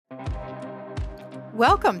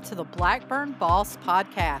Welcome to the Blackburn Boss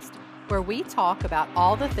Podcast, where we talk about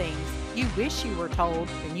all the things you wish you were told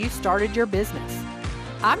when you started your business.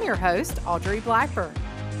 I'm your host, Audrey Blackburn,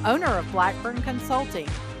 owner of Blackburn Consulting,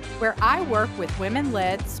 where I work with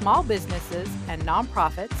women-led small businesses and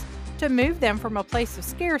nonprofits to move them from a place of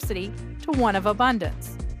scarcity to one of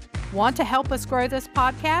abundance. Want to help us grow this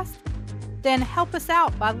podcast? Then help us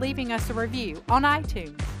out by leaving us a review on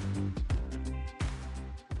iTunes.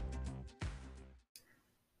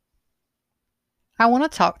 I want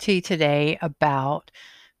to talk to you today about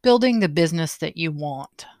building the business that you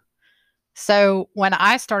want. So when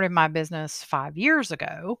I started my business 5 years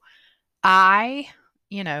ago, I,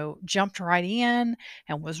 jumped right in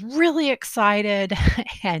and was really excited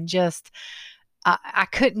and just I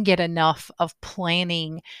couldn't get enough of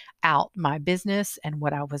planning out my business and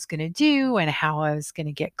what I was going to do and how I was going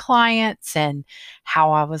to get clients and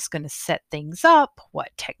how I was going to set things up,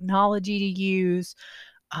 what technology to use,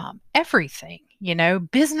 everything.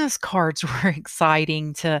 Business cards were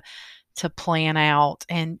exciting to plan out,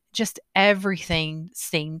 and just everything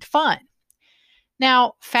seemed fun.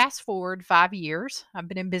 Now, fast forward 5 years. I've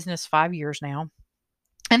been in business 5 years now,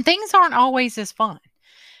 and things aren't always as fun.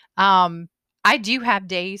 I do have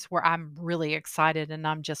days where I'm really excited and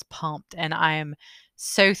I'm just pumped, and I am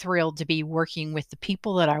so thrilled to be working with the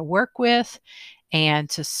people that I work with and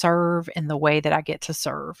to serve in the way that I get to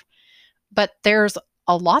serve. But there's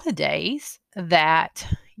a lot of days that,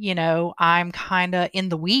 I'm kind of in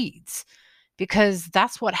the weeds, because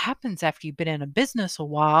that's what happens after you've been in a business a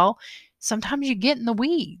while. Sometimes you get in the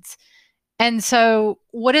weeds. And so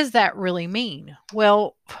what does that really mean?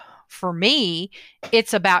 Well, for me,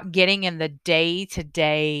 it's about getting in the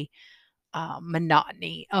day-to-day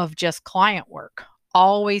monotony of just client work.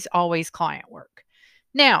 Always, always client work.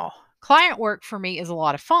 Now, client work for me is a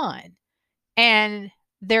lot of fun, and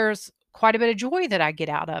there's quite a bit of joy that I get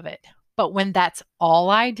out of it. But when that's all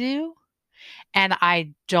I do, and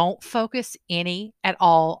I don't focus any at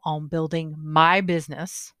all on building my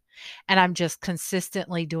business, and I'm just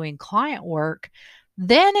consistently doing client work,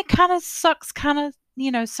 then it kind of sucks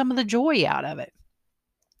some of the joy out of it.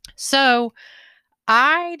 So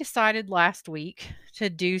I decided last week to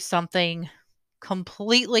do something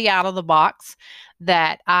completely out of the box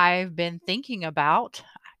that I've been thinking about.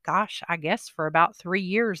 Gosh, I guess for about 3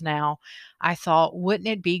 years now. I thought, wouldn't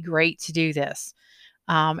it be great to do this?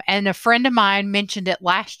 And a friend of mine mentioned it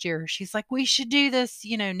last year. She's like, we should do this,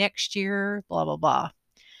 next year, blah, blah, blah.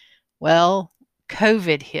 Well,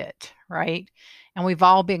 COVID hit, right? And we've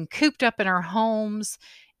all been cooped up in our homes,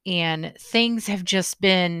 and things have just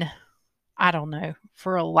been, I don't know,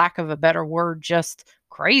 for a lack of a better word, just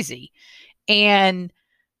crazy. And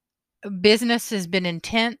business has been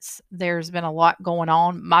intense. There's been a lot going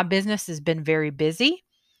on. My business has been very busy,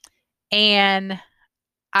 and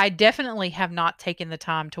I definitely have not taken the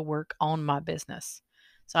time to work on my business.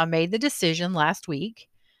 So I made the decision last week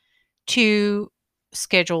to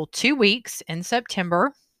schedule 2 weeks in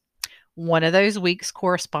September. One of those weeks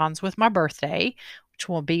corresponds with my birthday, which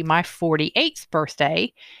will be my 48th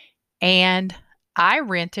birthday. And I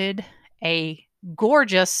rented a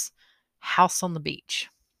gorgeous house on the beach.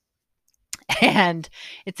 And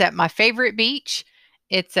it's at my favorite beach.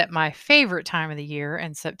 It's at my favorite time of the year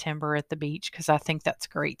in September at the beach, because I think that's a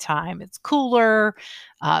great time. It's cooler.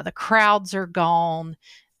 The crowds are gone.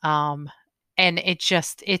 And it's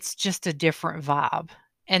just a different vibe.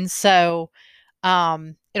 And so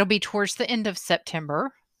it'll be towards the end of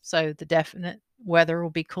September. So the definite weather will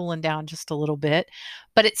be cooling down just a little bit,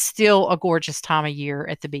 but it's still a gorgeous time of year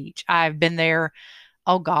at the beach. I've been there,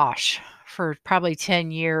 oh gosh, for probably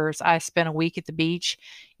 10 years. I spent a week at the beach,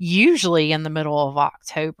 usually in the middle of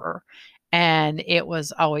October, and it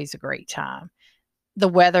was always a great time. The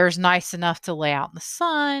weather's nice enough to lay out in the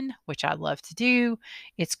sun, which I love to do.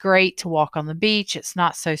 It's great to walk on the beach. It's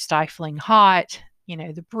not so stifling hot.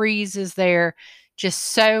 The breeze is there. Just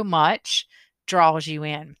so much draws you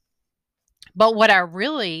in. But what I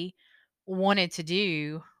really wanted to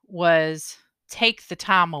do was take the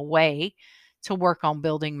time away to work on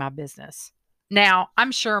building my business. Now,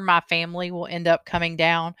 I'm sure my family will end up coming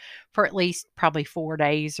down for at least probably 4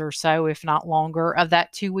 days or so, if not longer, of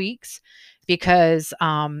that 2 weeks, because,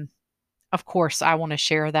 of course, I want to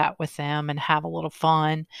share that with them and have a little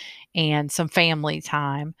fun and some family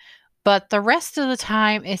time. But the rest of the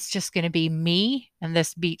time, it's just going to be me and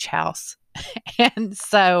this beach house. And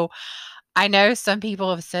so I know some people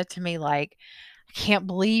have said to me, like, I can't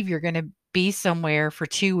believe you're going to be somewhere for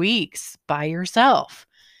 2 weeks by yourself,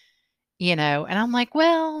 and I'm like,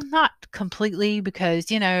 well, not completely, because,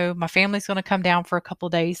 my family's going to come down for a couple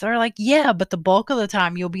of days. They're like, yeah, but the bulk of the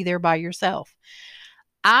time you'll be there by yourself.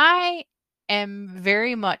 I am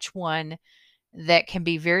very much one that can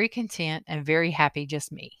be very content and very happy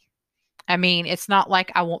just me. I mean, it's not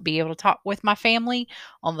like I won't be able to talk with my family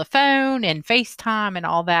on the phone and FaceTime and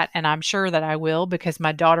all that. And I'm sure that I will because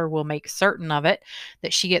my daughter will make certain of it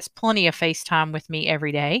that she gets plenty of FaceTime with me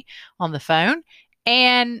every day on the phone.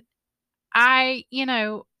 And I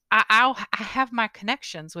have my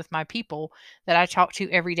connections with my people that I talk to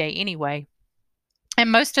every day anyway.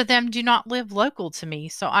 And most of them do not live local to me.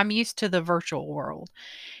 So I'm used to the virtual world.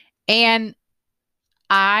 And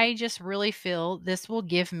I just really feel this will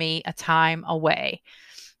give me a time away.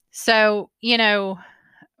 So,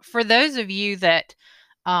 for those of you that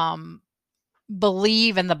um,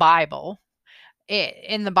 believe in the Bible,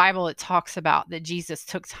 in the Bible, it talks about that Jesus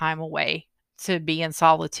took time away to be in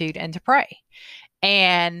solitude and to pray.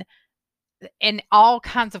 And in all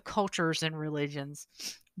kinds of cultures and religions,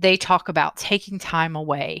 they talk about taking time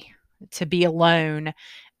away to be alone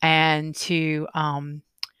and to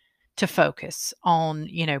focus on,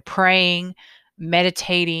 praying,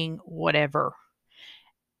 meditating, whatever.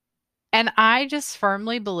 And I just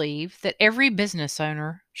firmly believe that every business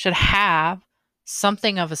owner should have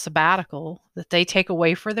something of a sabbatical that they take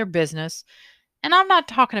away for their business. And I'm not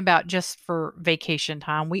talking about just for vacation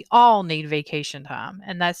time. We all need vacation time,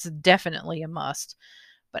 and that's definitely a must.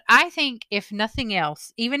 But I think if nothing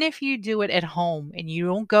else, even if you do it at home and you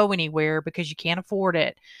don't go anywhere because you can't afford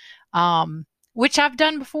it, which I've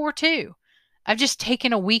done before too. I've just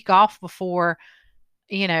taken a week off before,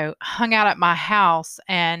 hung out at my house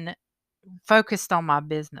and focused on my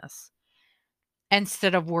business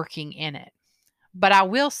instead of working in it. But I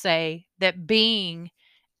will say that being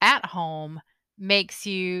at home makes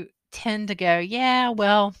you tend to go, yeah,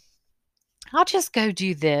 well, I'll just go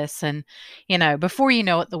do this. And, before you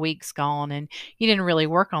know it, the week's gone and you didn't really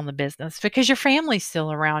work on the business because your family's still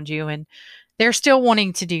around you and they're still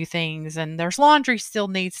wanting to do things and there's laundry still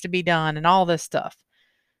needs to be done and all this stuff.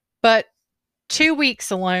 But 2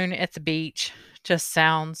 weeks alone at the beach just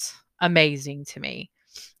sounds amazing to me.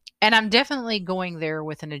 And I'm definitely going there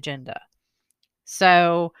with an agenda.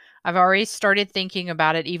 So I've already started thinking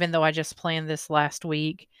about it, even though I just planned this last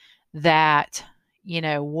week, that,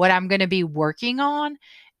 what I'm going to be working on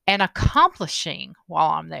and accomplishing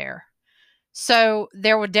while I'm there. So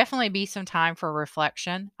there would definitely be some time for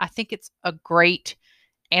reflection. I think it's a great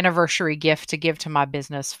anniversary gift to give to my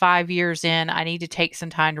business. 5 years in, I need to take some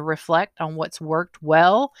time to reflect on what's worked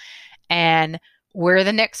well and where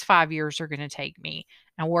the next 5 years are going to take me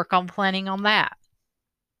and work on planning on that.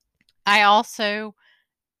 I also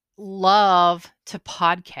love to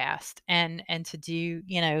podcast and to do,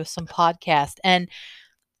 some podcast and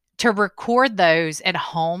to record those at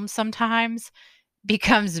home sometimes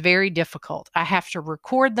becomes very difficult. I have to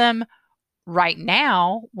record them right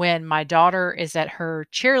now when my daughter is at her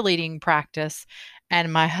cheerleading practice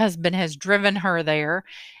and my husband has driven her there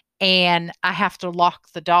and I have to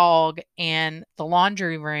lock the dog in the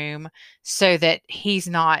laundry room so that he's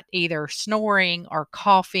not either snoring or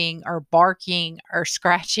coughing or barking or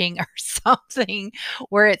scratching or something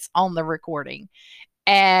where it's on the recording.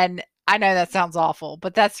 And I know that sounds awful,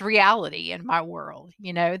 but that's reality in my world.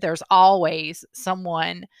 There's always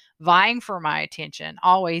someone vying for my attention,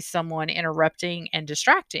 always someone interrupting and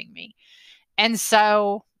distracting me. And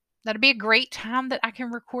so that'd be a great time that I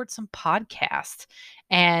can record some podcasts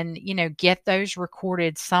and, get those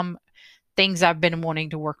recorded. Some things I've been wanting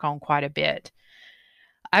to work on quite a bit.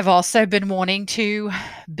 I've also been wanting to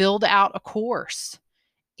build out a course.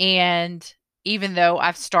 And even though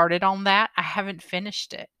I've started on that, I haven't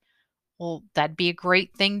finished it. Well, that'd be a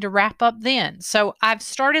great thing to wrap up then. So I've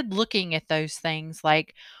started looking at those things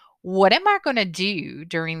like, what am I going to do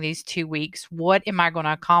during these 2 weeks? What am I going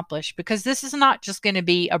to accomplish? Because this is not just going to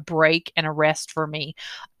be a break and a rest for me.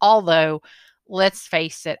 Although, let's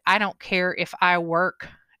face it, I don't care if I work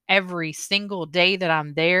every single day that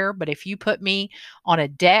I'm there, but if you put me on a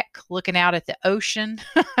deck looking out at the ocean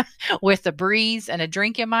with a breeze and a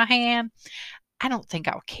drink in my hand, I don't think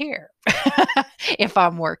I'll care if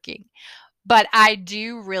I'm working. But I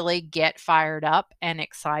do really get fired up and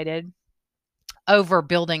excited over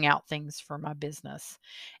building out things for my business.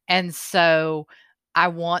 And so I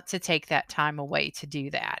want to take that time away to do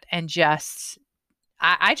that. And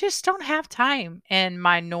I just don't have time in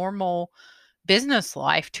my normal business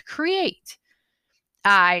life to create.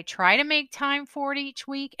 I try to make time for it each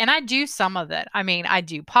week, and I do some of it. I mean, I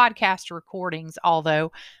do podcast recordings,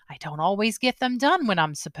 although I don't always get them done when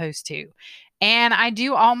I'm supposed to. And I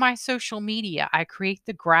do all my social media. I create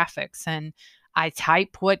the graphics and I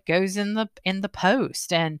type what goes in the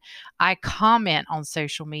post and I comment on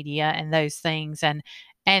social media and those things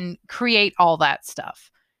and create all that stuff.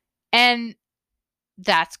 And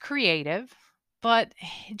that's creative, but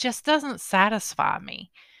it just doesn't satisfy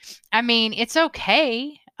me. I mean, it's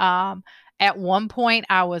okay. At one point,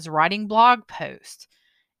 I was writing blog posts,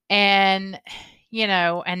 and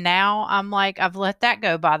and now I'm like, I've let that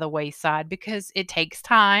go by the wayside because it takes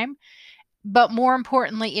time, but more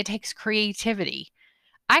importantly, it takes creativity.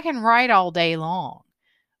 I can write all day long,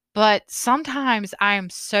 but sometimes I am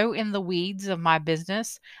so in the weeds of my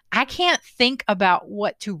business, I can't think about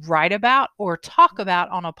what to write about or talk about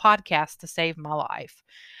on a podcast to save my life.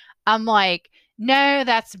 I'm like, no,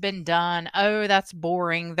 that's been done. Oh, that's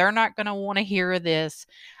boring. They're not going to want to hear this.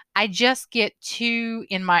 I just get too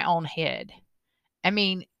in my own head. I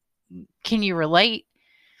mean, can you relate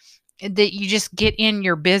that you just get in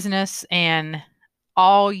your business and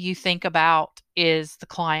all you think about is the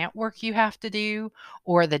client work you have to do,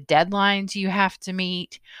 or the deadlines you have to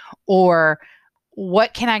meet, or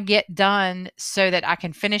what can I get done so that I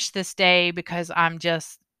can finish this day because I'm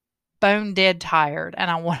just bone dead tired and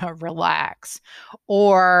I want to relax,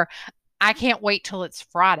 or I can't wait till it's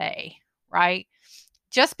Friday, right?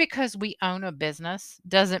 Just because we own a business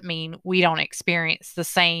doesn't mean we don't experience the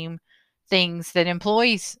same things that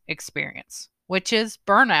employees experience, which is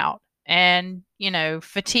burnout and,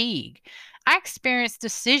 fatigue. I experience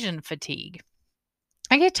decision fatigue.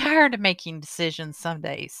 I get tired of making decisions some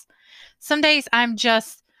days. Some days I'm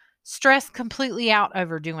just stressed completely out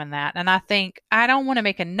over doing that. And I think I don't want to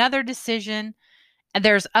make another decision. And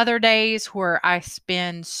there's other days where I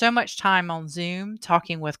spend so much time on Zoom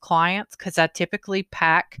talking with clients because I typically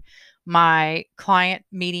pack my client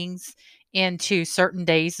meetings into certain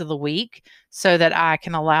days of the week so that I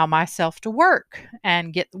can allow myself to work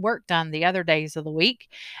and get the work done the other days of the week.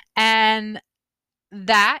 And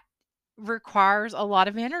that requires a lot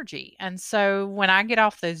of energy. And so when I get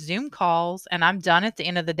off those Zoom calls and I'm done at the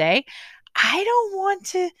end of the day, I don't want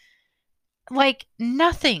to, like,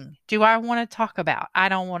 nothing do I want to talk about. I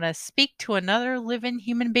don't want to speak to another living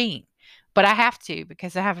human being, but I have to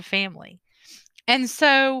because I have a family. And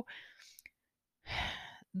so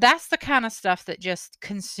that's the kind of stuff that just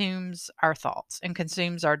consumes our thoughts and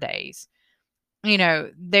consumes our days.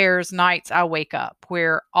 There's nights I wake up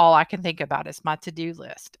where all I can think about is my to-do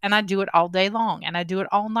list, and I do it all day long and I do it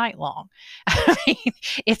all night long. I mean,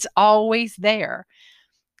 it's always there.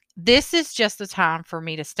 This is just the time for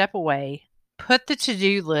me to step away, put the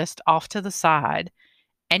to-do list off to the side,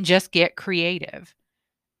 and just get creative.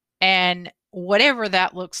 And whatever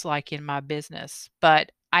that looks like in my business,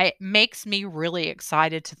 but it makes me really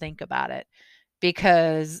excited to think about it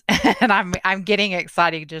because and I'm getting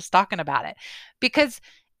excited just talking about it because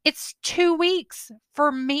it's 2 weeks for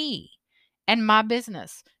me and my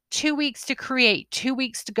business. 2 weeks to create, 2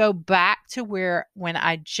 weeks to go back to where when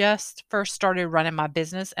I just first started running my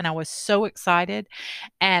business and I was so excited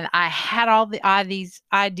and I had all these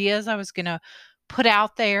ideas I was going to put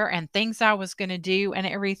out there and things I was going to do and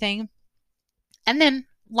everything. And then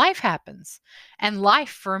life happens. And life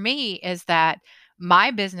for me is that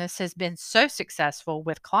my business has been so successful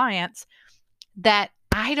with clients that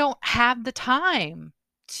I don't have the time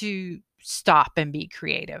to stop and be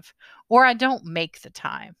creative, or I don't make the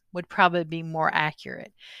time, would probably be more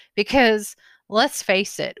accurate. Because let's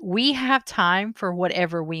face it, we have time for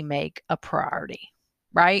whatever we make a priority,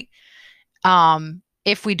 right?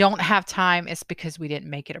 If we don't have time, it's because we didn't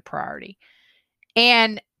make it a priority.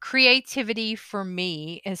 And creativity for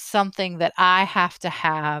me is something that I have to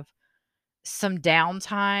have some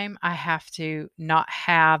downtime. I have to not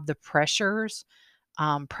have the pressures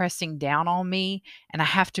pressing down on me. And I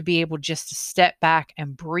have to be able just to step back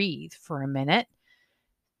and breathe for a minute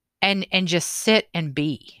and just sit and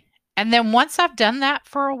be. And then once I've done that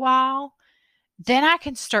for a while, then I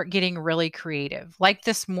can start getting really creative. Like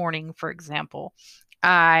this morning, for example,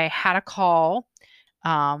 I had a call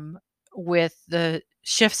um, with the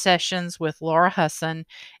shift sessions with Laura Husson,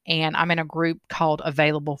 and I'm in a group called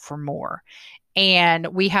Available for More. And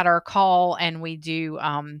we had our call, and we do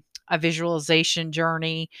a visualization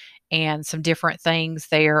journey and some different things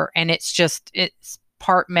there. And it's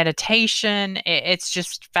part meditation. It's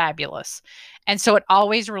just fabulous. And so it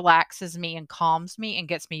always relaxes me and calms me and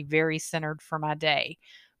gets me very centered for my day.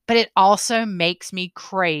 But it also makes me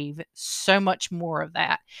crave so much more of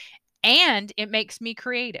that. And it makes me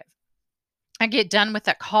creative. I get done with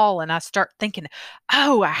that call and I start thinking,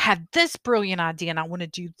 oh, I had this brilliant idea and I want to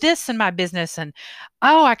do this in my business. And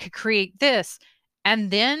oh, I could create this.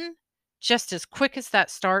 And then just as quick as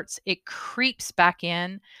that starts, it creeps back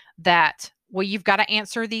in that well, you've got to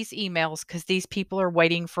answer these emails because these people are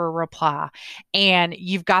waiting for a reply. And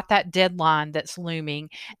you've got that deadline that's looming.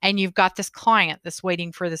 And you've got this client that's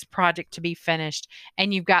waiting for this project to be finished.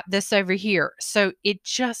 And you've got this over here. So it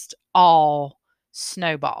just all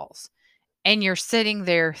snowballs. And you're sitting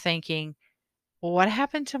there thinking, well, what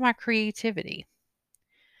happened to my creativity?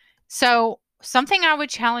 So, something I would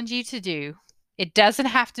challenge you to do, it doesn't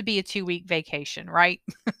have to be a 2-week vacation, right?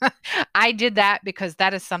 I did that because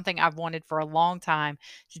that is something I've wanted for a long time,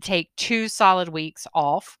 to take 2 solid weeks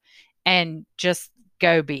off and just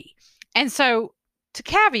go be. And so, to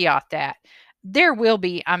caveat that, there will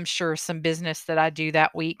be, I'm sure, some business that I do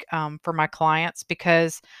that week for my clients,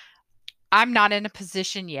 because I'm not in a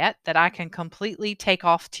position yet that I can completely take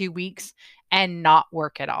off 2 weeks and not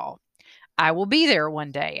work at all. I will be there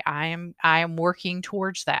one day. I am working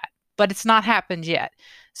towards that, but it's not happened yet.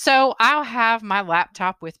 So I'll have my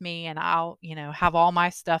laptop with me, and I'll, have all my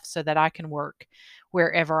stuff so that I can work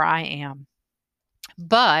wherever I am.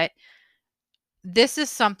 But this is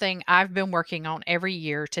something I've been working on every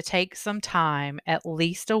year, to take some time, at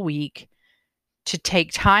least a week, to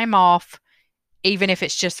take time off, even if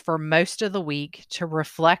it's just for most of the week, to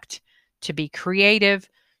reflect, to be creative,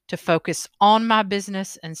 to focus on my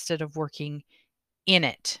business instead of working in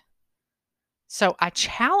it. So I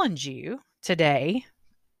challenge you today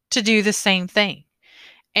to do the same thing.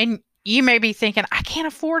 And you may be thinking, I can't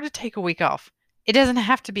afford to take a week off. It doesn't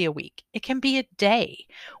have to be a week, it can be a day.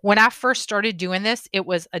 When I first started doing this, it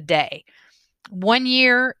was a day. One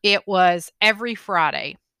year, it was every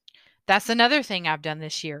Friday. That's another thing I've done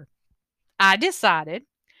this year. I decided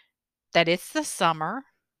that it's the summer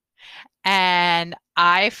and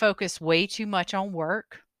I focus way too much on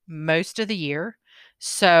work most of the year.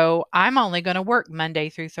 So I'm only going to work Monday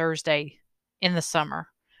through Thursday in the summer.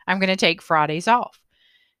 I'm going to take Fridays off.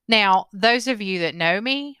 Now, those of you that know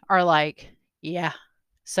me are like, yeah,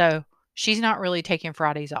 so she's not really taking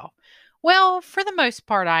Fridays off. Well, for the most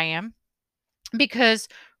part, I am, because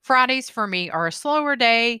Fridays for me are a slower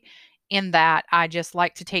day, in that I just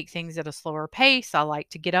like to take things at a slower pace. I like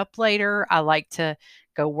to get up later. I like to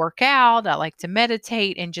go work out. I like to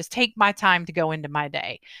meditate and just take my time to go into my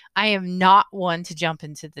day. I am not one to jump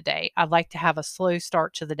into the day. I like to have a slow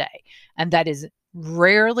start to the day. And that is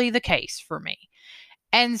rarely the case for me.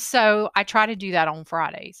 And so I try to do that on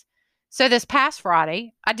Fridays. So this past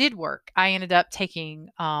Friday, I did work. I ended up taking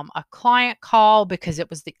a client call because it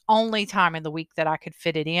was the only time in the week that I could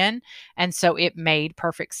fit it in. And so it made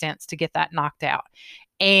perfect sense to get that knocked out.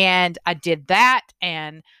 And I did that.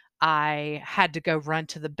 And I had to go run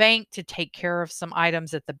to the bank to take care of some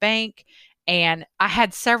items at the bank. And I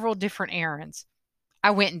had several different errands.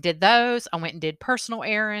 I went and did those. I went and did personal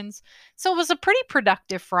errands. So it was a pretty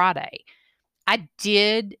productive Friday. I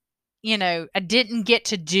did, I didn't get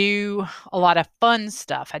to do a lot of fun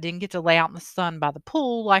stuff. I didn't get to lay out in the sun by the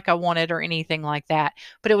pool like I wanted or anything like that,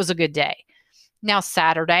 but it was a good day. Now,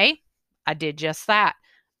 Saturday, I did just that.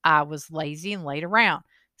 I was lazy and laid around.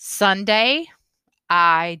 Sunday,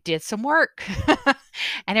 I did some work.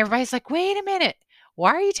 And everybody's like, wait a minute.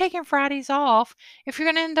 Why are you taking Fridays off if you're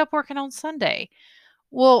going to end up working on Sunday?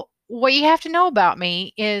 Well, what you have to know about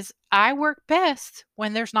me is I work best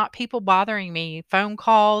when there's not people bothering me, phone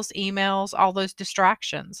calls, emails, all those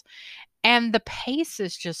distractions. And the pace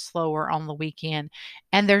is just slower on the weekend,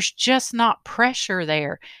 and there's just not pressure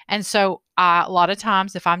there. And so, a lot of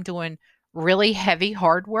times, if I'm doing really heavy,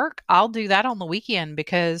 hard work, I'll do that on the weekend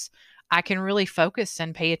because I can really focus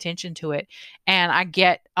and pay attention to it. And I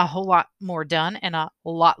get a whole lot more done in a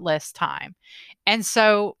lot less time. And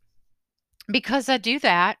so, because I do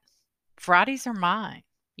that, Fridays are mine.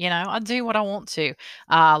 I do what I want to.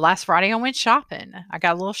 Last Friday, I went shopping. I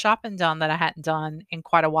got a little shopping done that I hadn't done in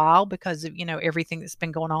quite a while because of, everything that's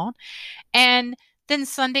been going on. And then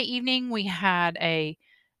Sunday evening, we had a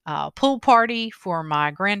pool party for my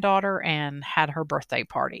granddaughter and had her birthday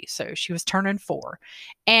party. So she was turning 4.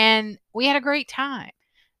 And we had a great time.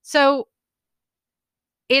 So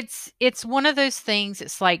it's one of those things.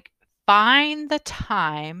 It's like, find the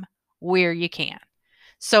time where you can.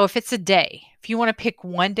 So if it's a day, if you want to pick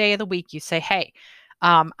one day of the week, you say, hey,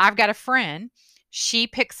 I've got a friend. She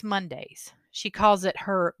picks Mondays. She calls it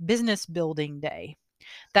her business building day.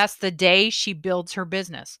 That's the day she builds her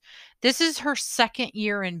business. This is her second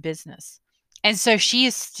year in business. And so she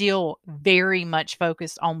is still very much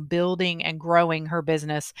focused on building and growing her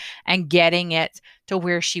business and getting it to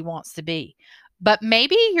where she wants to be. But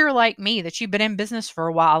maybe you're like me, that you've been in business for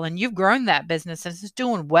a while and you've grown that business and it's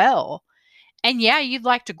doing well. And yeah, you'd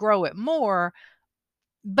like to grow it more,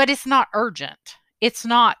 but it's not urgent. It's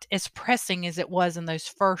not as pressing as it was in those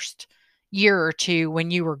first, year or two when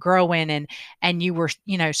you were growing and you were,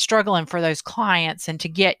 struggling for those clients and to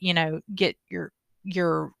get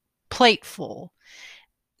your plate full.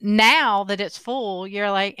 Now that it's full, you're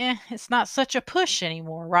like, it's not such a push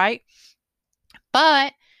anymore, right?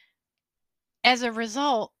 But as a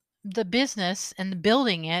result, the business and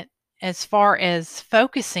building it, as far as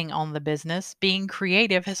focusing on the business, being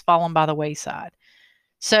creative, has fallen by the wayside.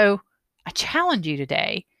 So I challenge you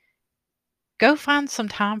today, go find some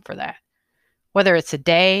time for that. Whether it's a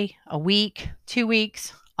day, a week, 2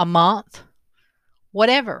 weeks, a month,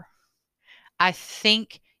 whatever. I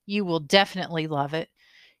think you will definitely love it.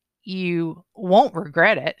 You won't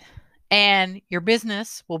regret it, and your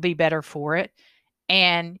business will be better for it.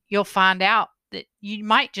 And you'll find out that you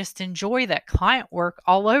might just enjoy that client work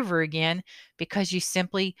all over again because you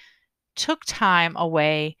simply took time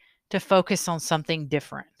away to focus on something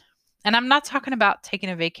different. And I'm not talking about taking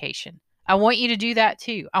a vacation. I want you to do that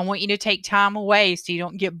too. I want you to take time away so you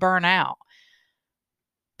don't get burnt out.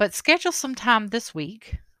 But schedule some time this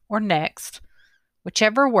week or next,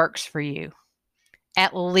 whichever works for you,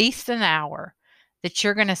 at least an hour that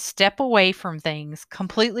you're going to step away from things,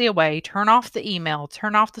 completely away, turn off the email,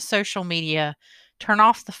 turn off the social media, turn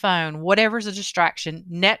off the phone, whatever's a distraction,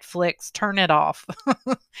 Netflix, turn it off,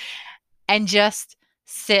 and just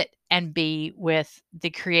sit and be with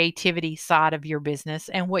the creativity side of your business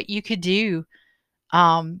and what you could do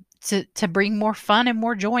to bring more fun and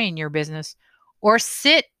more joy in your business. Or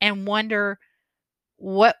sit and wonder,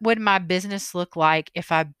 what would my business look like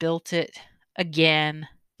if I built it again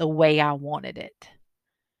the way I wanted it?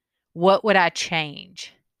 What would I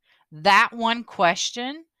change? That one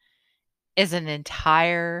question is an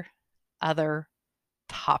entire other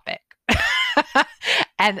topic.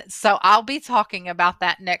 And so I'll be talking about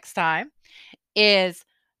that next time, is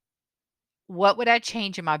what would I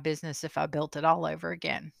change in my business if I built it all over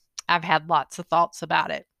again? I've had lots of thoughts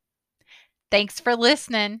about it. Thanks for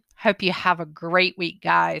listening. Hope you have a great week,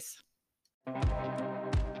 guys.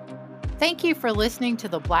 Thank you for listening to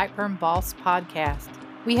the Blackburn Boss Podcast.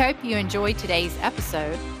 We hope you enjoyed today's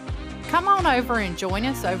episode. Come on over and join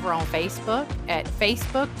us over on Facebook at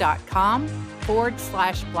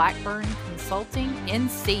facebook.com/Blackburn Consulting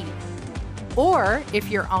NC. Or if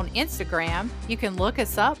you're on Instagram, you can look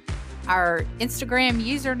us up. Our Instagram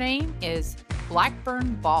username is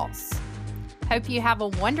Blackburn Boss. Hope you have a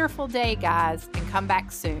wonderful day, guys, and come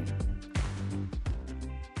back soon.